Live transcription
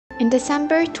In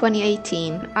December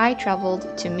 2018, I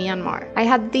traveled to Myanmar. I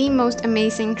had the most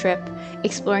amazing trip,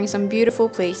 exploring some beautiful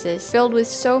places, filled with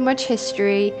so much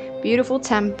history, beautiful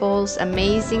temples,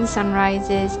 amazing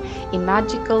sunrises, a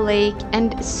magical lake,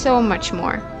 and so much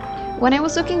more. When I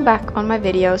was looking back on my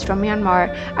videos from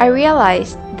Myanmar, I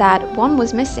realized that one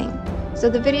was missing. So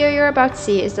the video you're about to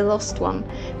see is the lost one,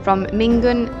 from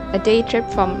Mingun, a day trip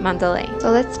from Mandalay.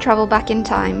 So let's travel back in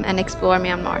time and explore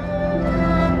Myanmar.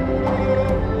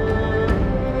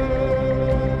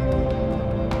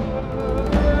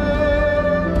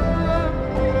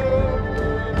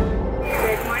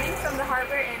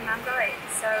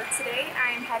 So today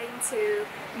I'm heading to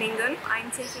Mingun. I'm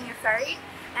taking a ferry,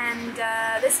 and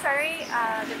this ferry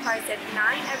departs at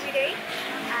 9 every day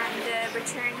and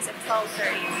returns at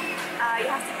 12:30. You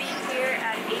have to be here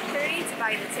at 8:30 to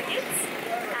buy the tickets,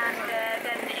 and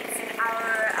then it's an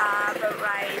hour boat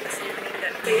ride to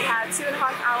Mingun. So you have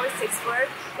 2.5 hours to explore,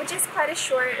 which is quite a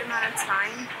short amount of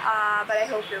time, but I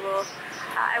hope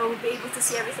I will be able to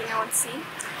see everything I want to see.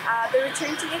 The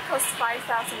return ticket costs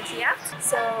 5,000 kyat,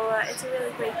 so it's a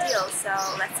really great deal, so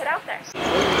let's head out there.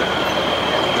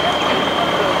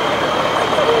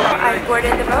 I've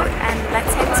boarded the boat and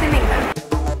let's head to Mingun.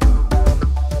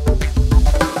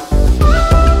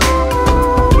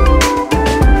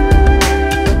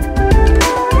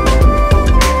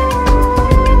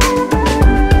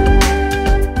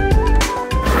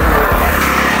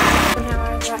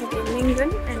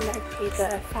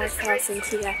 The 5,000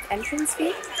 kyat entrance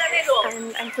fee,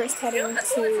 and I'm first heading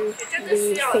to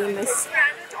the famous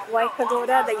white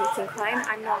pagoda that you can climb.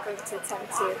 I'm not going to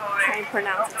attempt to try and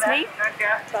pronounce its name, but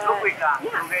yeah, we're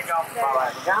heading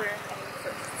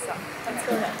first, so let's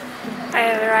go there. I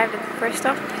have arrived at the first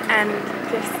stop and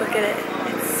just look at it,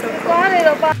 it's so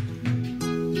cool.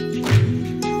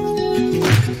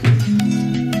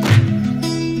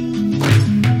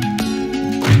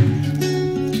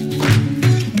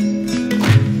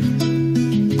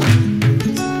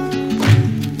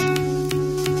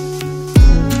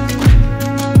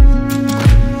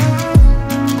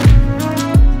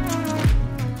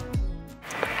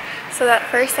 So that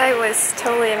first site was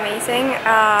totally amazing,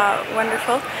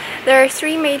 wonderful. There are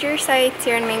 3 major sites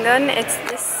here in Mingun. It's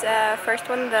this first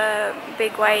one, the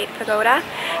big white pagoda,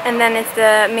 and then it's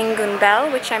the Mingun Bell,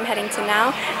 which I'm heading to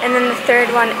now, and then the third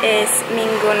one is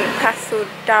Mingun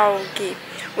Pagoda,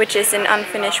 which is an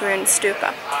unfinished ruined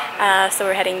stupa. So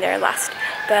we're heading there last.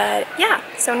 But yeah,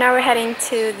 so now we're heading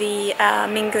to the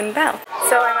Mingun Bell.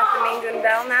 So I'm at the Mingun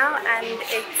Bell now, and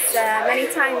it's many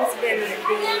times been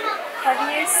the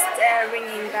heaviest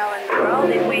ringing bell in the world.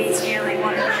 It weighs nearly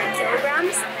 100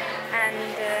 kilograms,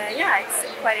 and yeah, it's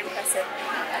quite impressive.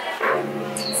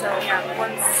 So yeah,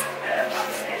 once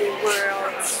the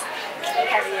world's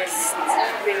heaviest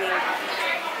ringing.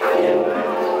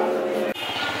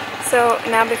 So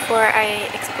now before I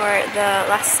explore the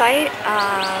last site,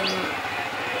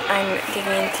 I'm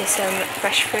digging into some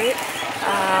fresh fruit.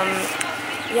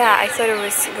 Yeah, I thought it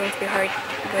was going to be hard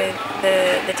with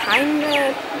the time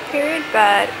period,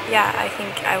 but yeah, I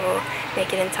think I will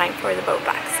make it in time for the boat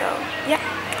back. So yeah,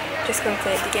 just going to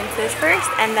dig into this first,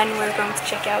 and then we're going to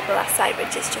check out the last side,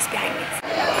 which is just behind me.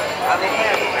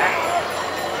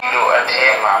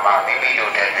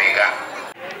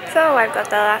 So I've got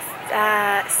the last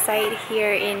site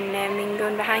here in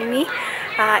Mingun behind me.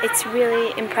 It's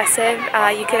really impressive.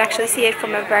 You could actually see it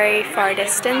from a very far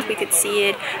distance. We could see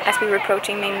it as we were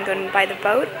approaching Mingun by the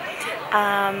boat.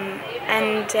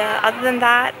 Other than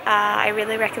that, I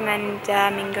really recommend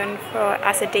Mingun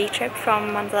as a day trip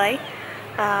from Mandalay.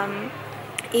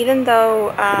 Even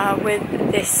though with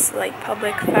this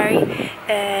public ferry,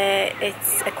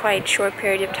 it's a quite short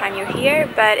period of time you're here,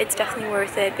 but it's definitely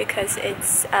worth it because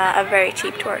it's a very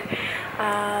cheap tour.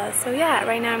 So yeah,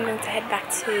 right now I'm going to head back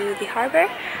to the harbor,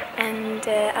 and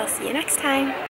I'll see you next time.